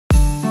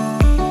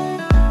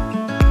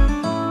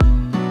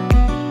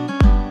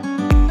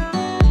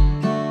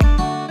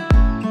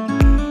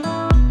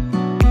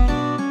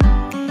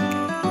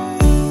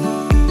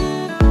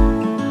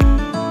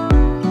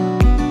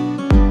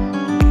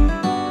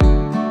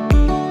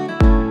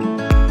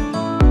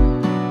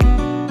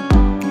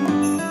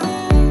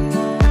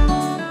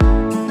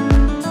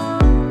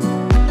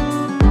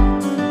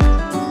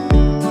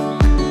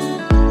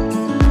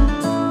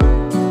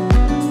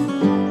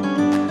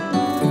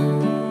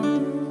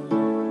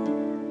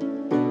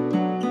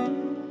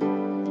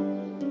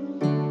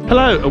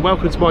Hello and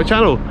welcome to my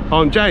channel.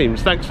 I'm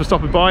James. Thanks for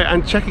stopping by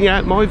and checking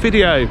out my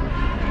video.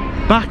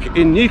 Back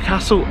in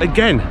Newcastle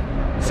again.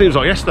 Seems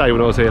like yesterday when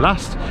I was here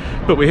last,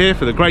 but we're here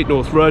for the Great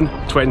North Run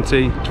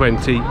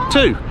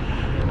 2022.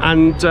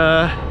 And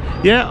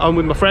yeah, I'm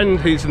with my friend.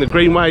 He's in the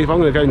green wave. I'm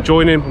going to go and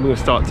join him. I'm going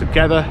to start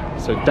together.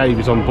 So Dave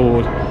is on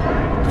board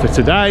for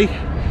today.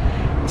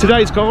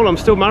 Today's goal, I'm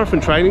still marathon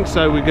training,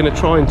 so we're going to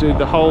try and do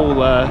the whole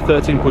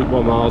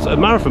 13.1 miles at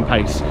marathon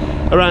pace,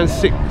 around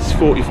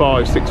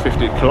 6:45,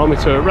 6:50 a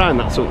kilometre, around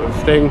that sort of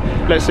thing.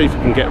 Let's see if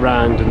we can get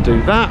round and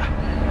do that.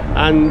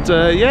 And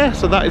yeah,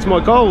 so that is my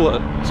goal,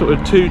 sort of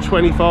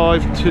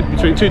 2:25,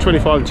 between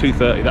 2:25 and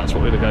 2:30. That's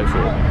what we're going to go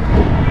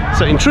for.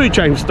 So in true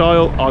James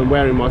style, I'm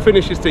wearing my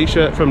finishers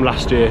t-shirt from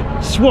last year,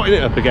 swatting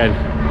it up again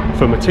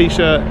from a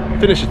t-shirt,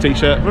 finisher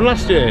t-shirt from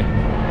last year,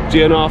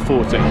 GNR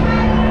 40.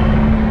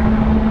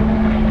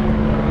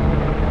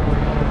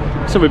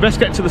 So we best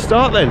get to the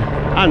start then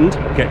and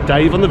get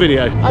Dave on the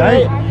video.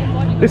 Dave,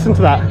 listen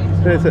to that.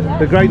 There's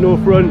the Great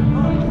North Run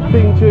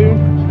theme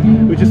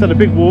tune. We just had a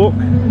big walk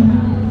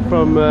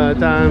from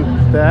down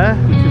there,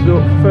 which is a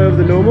little further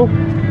than normal.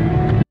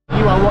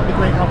 You are what the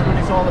Great North Run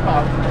is all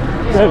about.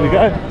 There we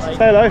go. Say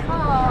hello.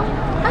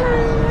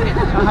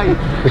 Hi.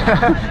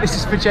 This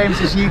is for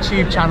James's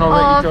YouTube channel.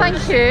 Oh,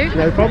 thank you.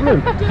 No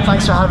problem.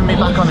 Thanks for having me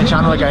back on the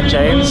channel again,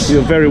 James.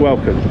 You're very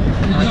welcome.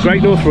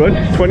 Great North Run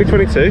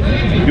 2022,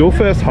 your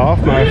first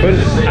half marathon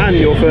and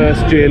your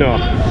first GNR.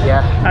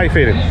 Yeah. How are you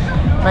feeling?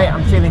 Mate,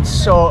 I'm feeling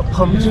so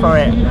pumped for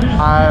it.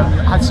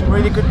 Had some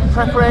really good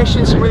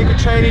preparation, some really good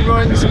training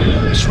runs.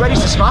 Just ready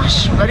to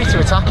smash, ready to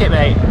attack it,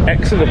 mate.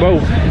 Excellent. Well,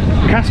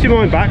 cast your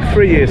mind back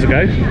 3 years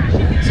ago,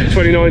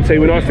 2019,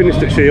 when I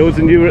finished at Shields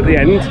and you were at the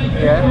end,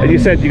 yeah, and you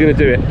said you're going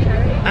to do it,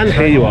 and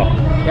here you are.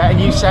 Yeah, and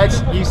you said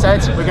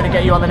we're going to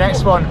get you on the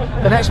next one.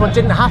 The next one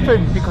didn't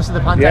happen because of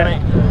the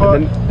pandemic. Yeah. But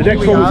the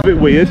next one was a bit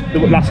weird.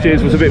 Last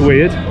year's was a bit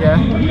weird. Yeah.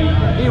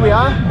 Here we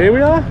are. Here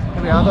we are.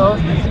 Here we are, though.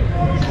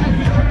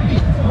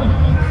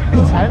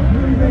 It's 10.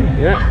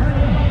 Yeah.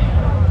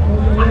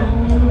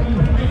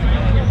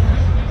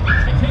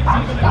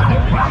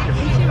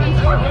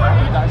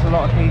 That's a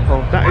lot of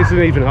people. That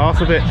isn't even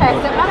half of it.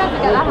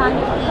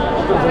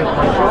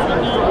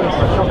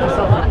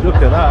 Look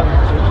at that.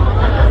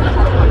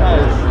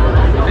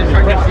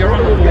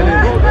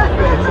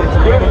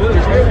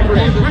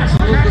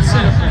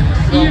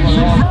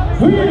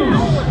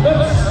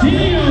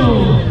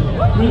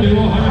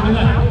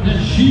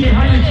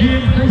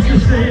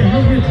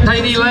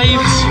 Tiny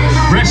Laves,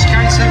 breast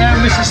cancer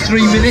now, misses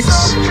 3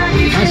 minutes.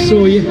 I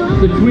saw you.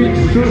 The quick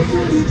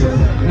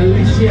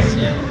Alicia.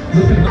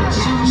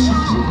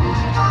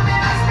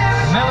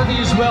 Melody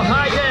as well.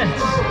 Hi there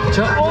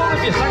to all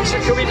of you. Thanks for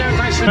coming down.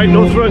 Thanks for Great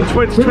North Run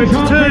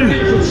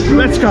 2022.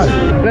 Let's go.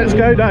 Let's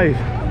go, Dave.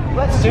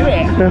 Let's do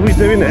it. How are we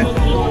doing it?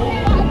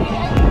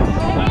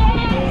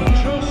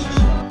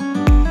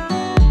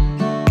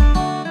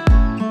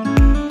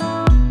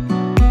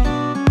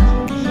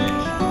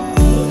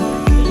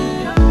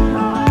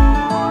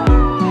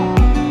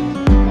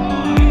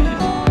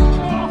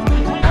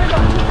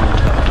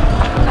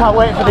 Can't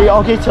wait for the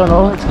Oggy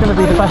tunnel. It's going to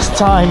be the best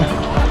time.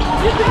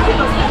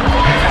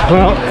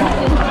 Well,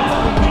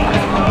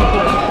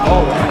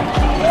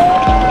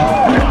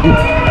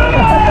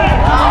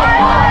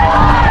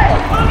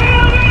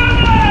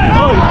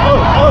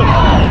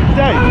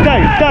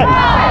 Dave.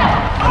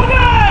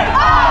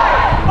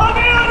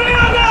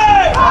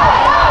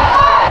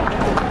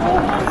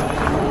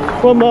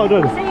 One more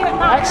done.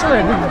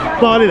 Excellent.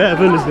 Barney there,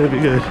 Evans is going to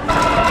be good.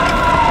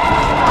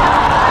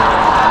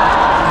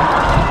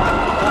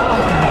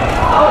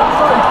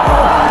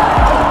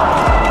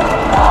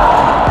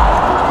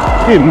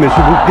 You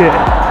miserable git.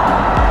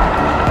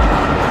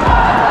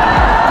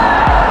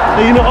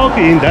 Are you not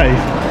oggying, Dave?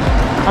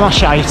 I'm not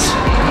shite.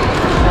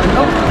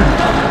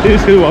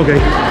 Who's who oggy?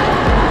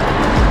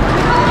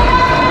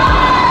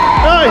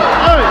 Hey!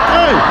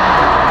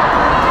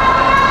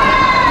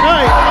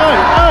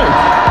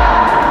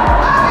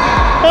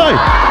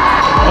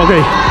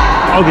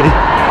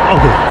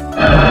 Oggy.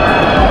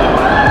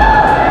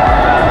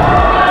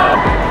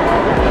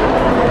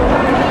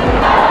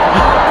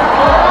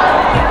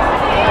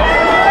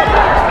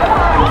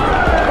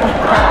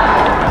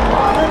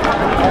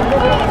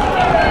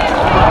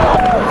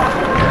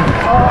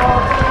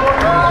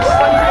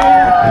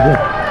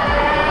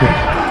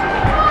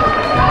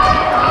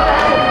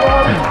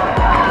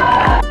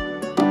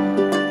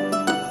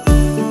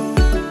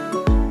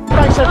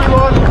 Thanks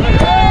everyone.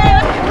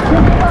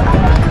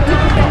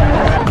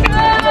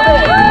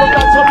 Look,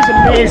 that top is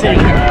amazing.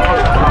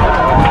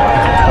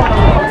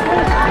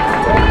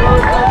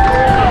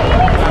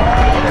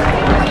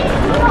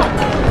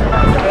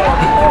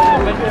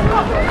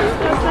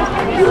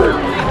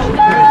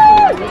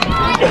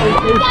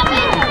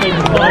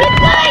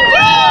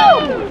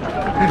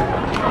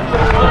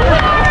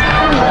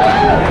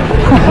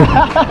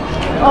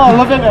 Oh, I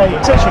love it,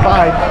 mate. Such a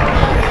vibe.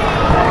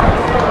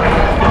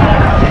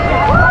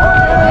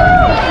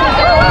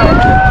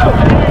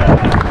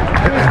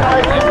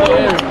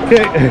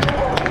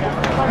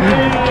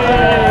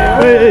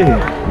 Hey.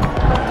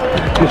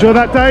 Enjoy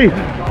that day?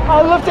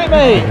 I loved it,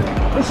 mate.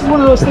 This is one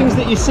of those things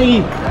that you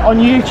see on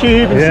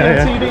YouTube and see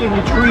on TV and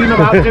you dream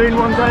about doing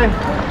one day.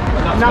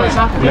 Now it's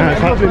happening. Now it's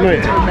happening, mate.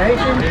 It's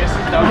amazing.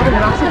 I'm having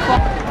an acid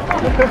fun.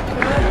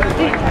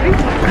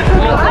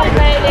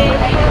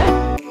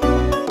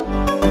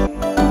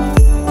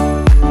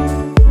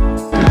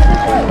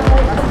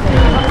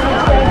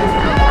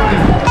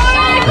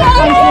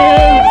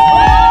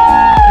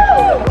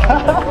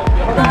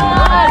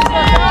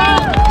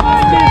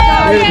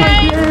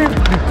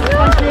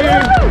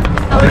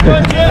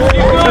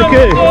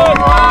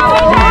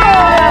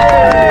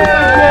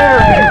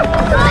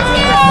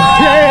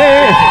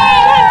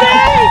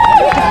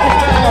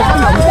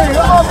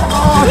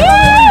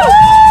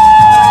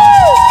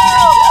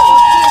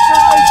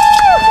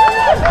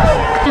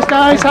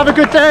 Have a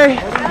good day.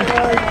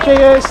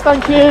 Cheers,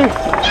 thank you.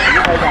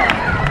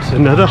 It's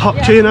another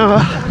hot gin hour.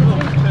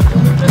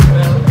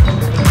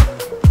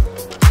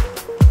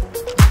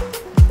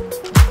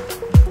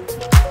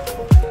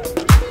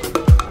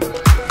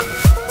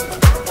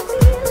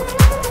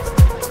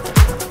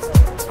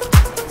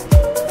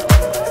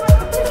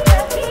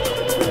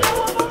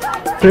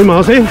 Three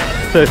miles in,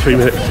 33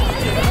 minutes.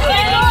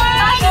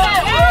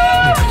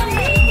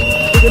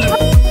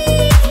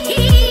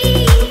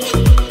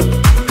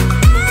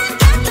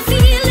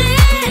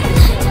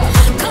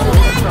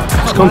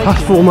 Gone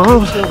past 4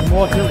 miles.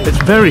 It's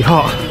very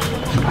hot.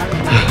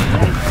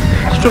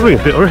 Struggling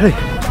a bit already.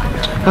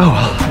 Oh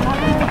well.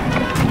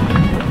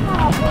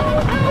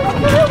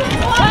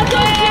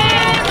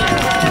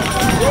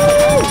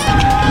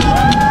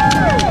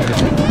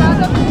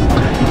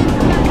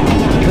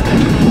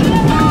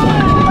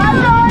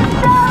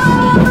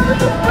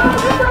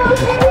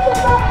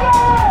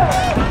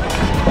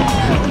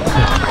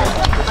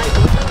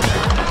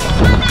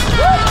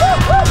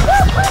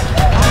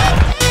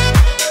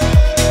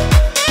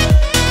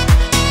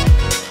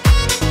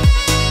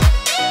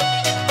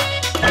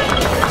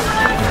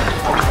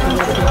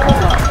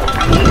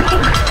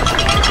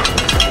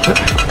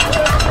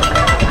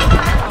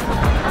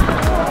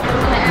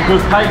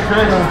 Good pace,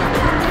 Chris.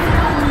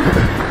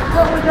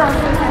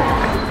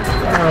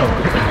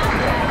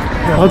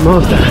 Odd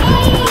miles down.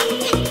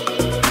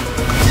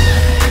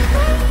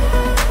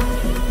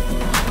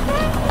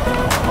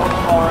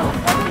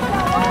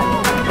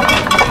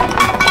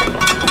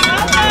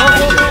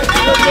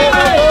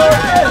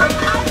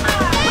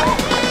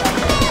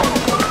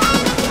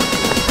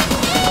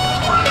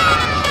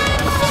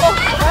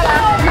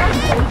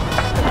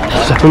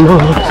 Seven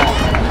miles.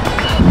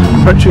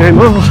 Approaching 8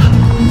 miles.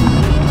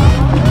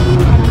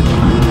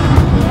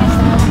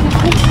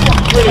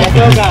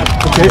 Go down.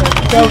 Okay.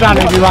 Go down,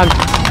 everyone.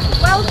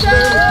 Well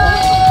done.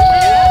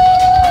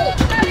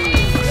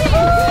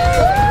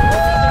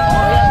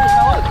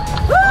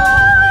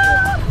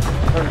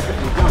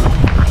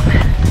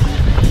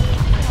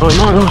 9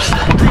 miles.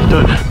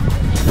 Done.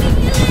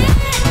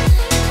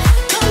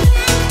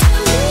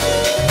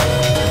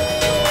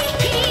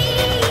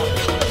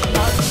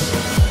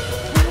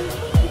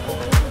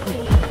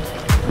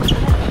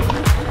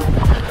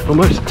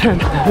 Almost 10.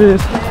 It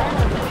is.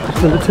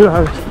 Just under 2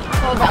 hours.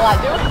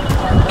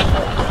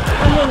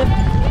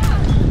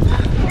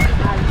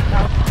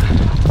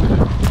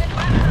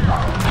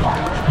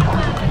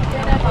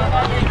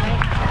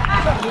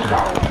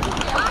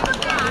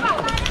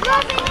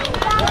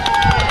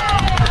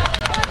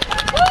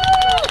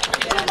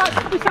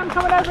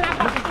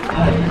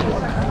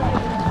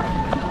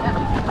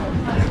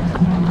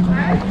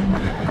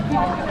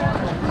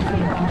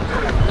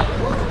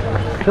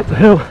 Up the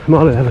hill,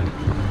 mile 11.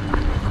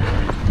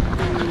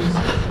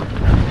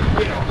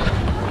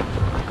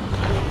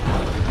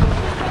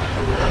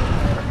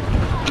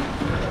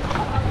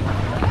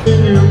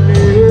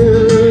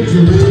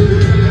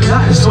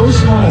 That is so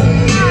small.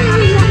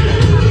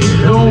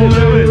 Don't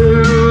ever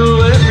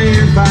let me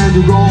find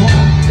you wrong.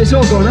 It's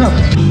all going up.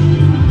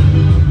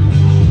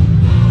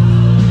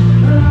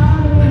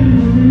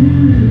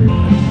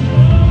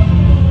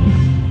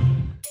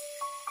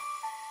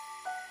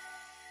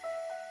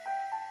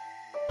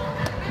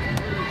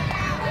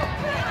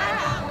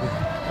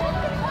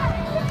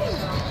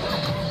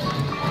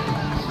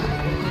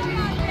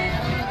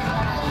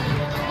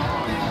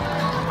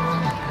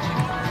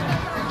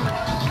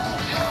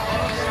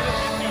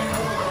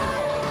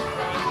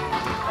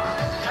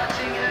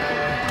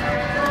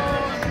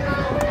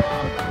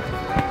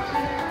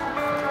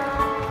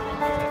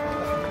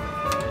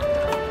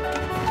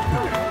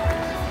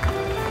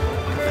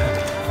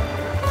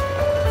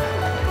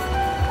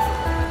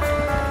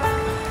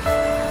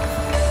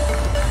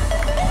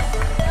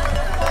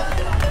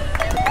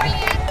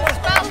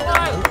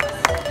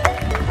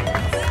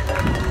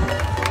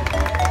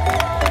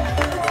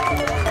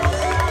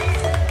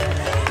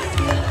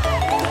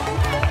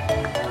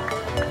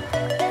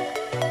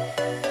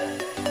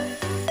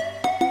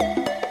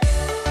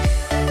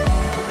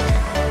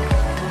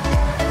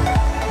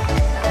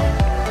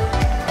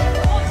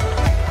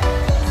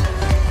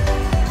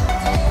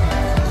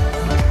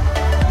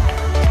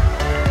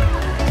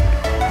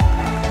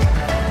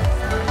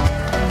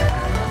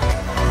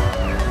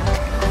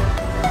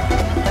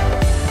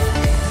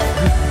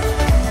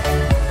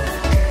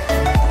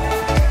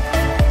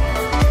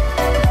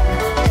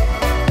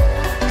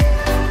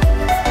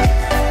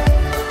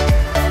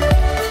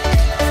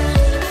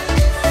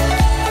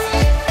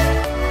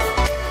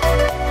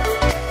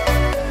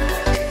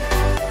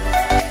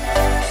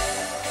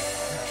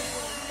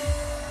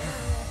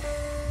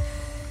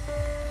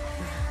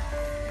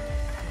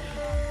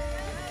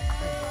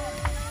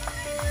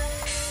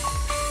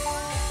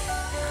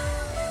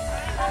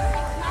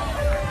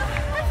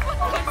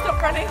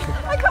 running.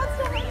 I can't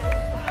stop running.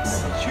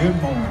 This is your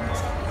moment.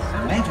 The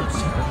medal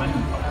Superman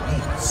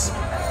awaits.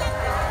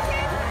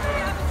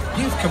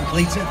 You've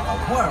completed the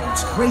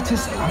world's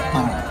greatest half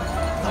marathon,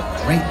 the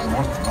Great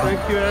North Run.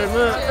 Thank you very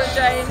much.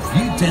 James.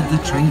 You did the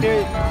training.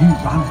 You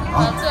ran the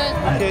run. Well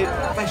And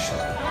official,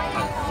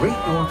 a Great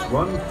North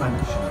Run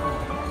finish.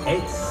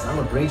 It's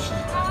celebration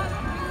time.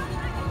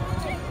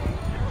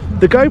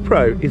 The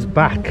GoPro is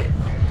back.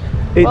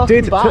 It Welcome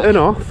did back. turn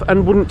off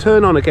and wouldn't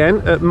turn on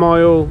again at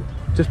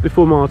just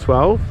before mile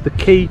 12, the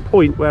key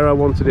point where I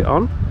wanted it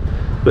on.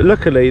 But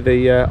luckily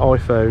the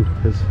iPhone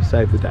has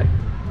saved the day.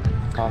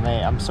 Oh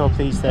mate, I'm so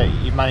pleased that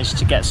you managed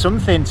to get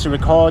something to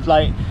record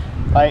like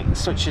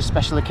such a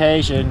special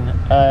occasion.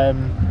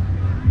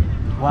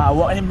 Wow,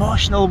 what an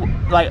emotional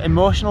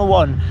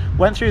one.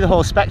 Went through the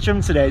whole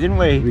spectrum today, didn't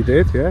we? We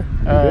did, yeah.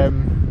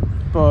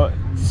 But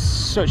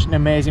such an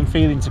amazing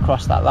feeling to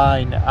cross that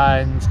line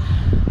and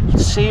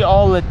see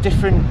all the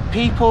different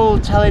people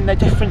telling their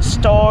different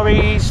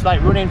stories,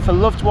 like running for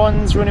loved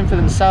ones, running for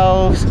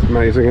themselves. It's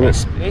amazing,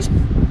 isn't it?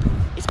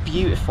 It's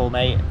beautiful,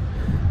 mate.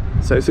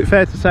 So is it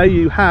fair to say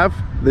you have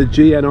the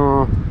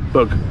GNR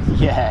bug?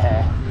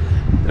 Yeah.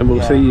 And we'll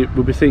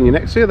be seeing you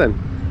next year then,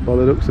 by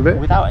the looks of it.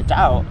 Without a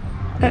doubt.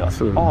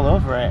 Excellent. All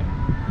over it.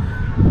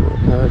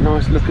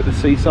 Nice look at the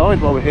seaside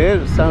while we're here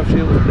at South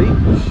Shields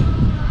Beach.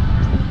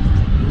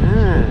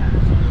 Yeah.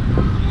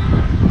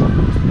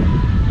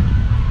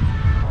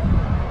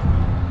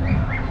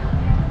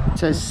 It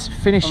says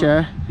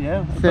finisher,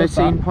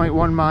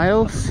 13.1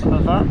 miles.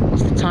 Above that.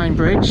 It's the Tyne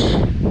Bridge.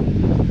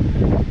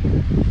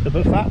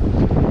 Above that.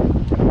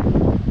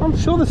 I'm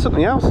sure there's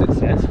something else it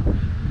says.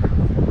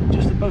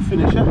 Just above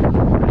finisher.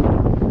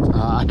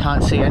 I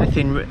can't see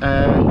anything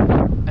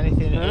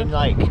in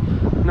like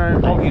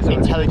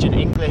intelligent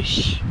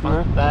English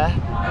there.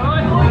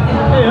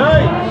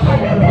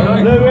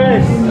 Hey,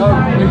 Lewis!